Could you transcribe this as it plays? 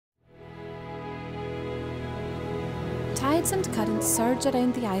Tides and currents surge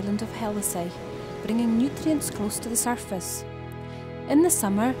around the island of Hellisay, bringing nutrients close to the surface. In the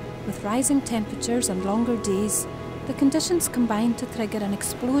summer, with rising temperatures and longer days, the conditions combine to trigger an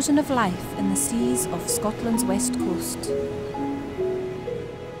explosion of life in the seas of Scotland's west coast.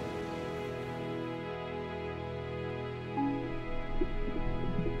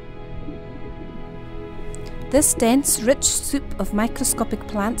 This dense, rich soup of microscopic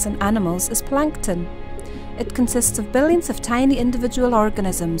plants and animals is plankton. It consists of billions of tiny individual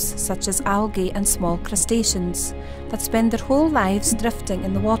organisms, such as algae and small crustaceans, that spend their whole lives drifting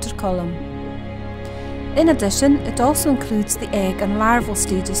in the water column. In addition, it also includes the egg and larval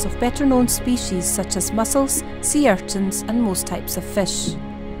stages of better-known species such as mussels, sea urchins and most types of fish.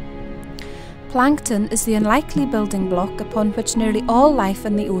 Plankton is the unlikely building block upon which nearly all life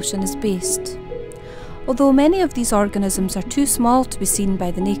in the ocean is based. Although many of these organisms are too small to be seen by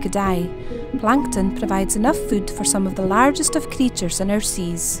the naked eye, plankton provides enough food for some of the largest of creatures in our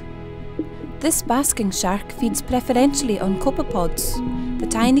seas. This basking shark feeds preferentially on copepods, the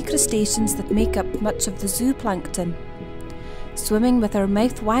tiny crustaceans that make up much of the zooplankton. Swimming with our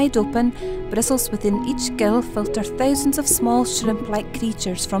mouth wide open, bristles within each gill filter thousands of small shrimp-like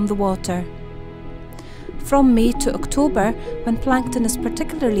creatures from the water. From May to October, when plankton is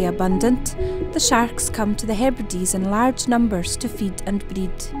particularly abundant, the sharks come to the Hebrides in large numbers to feed and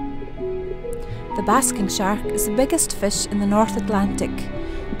breed. The basking shark is the biggest fish in the North Atlantic,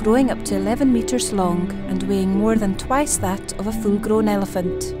 growing up to 11 metres long and weighing more than twice that of a full-grown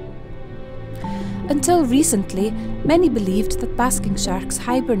elephant. Until recently, many believed that basking sharks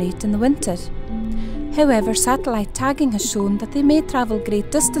hibernate in the winter. However, satellite tagging has shown that they may travel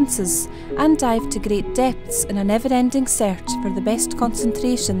great distances and dive to great depths in a never-ending search for the best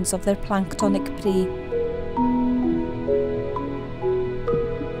concentrations of their planktonic prey.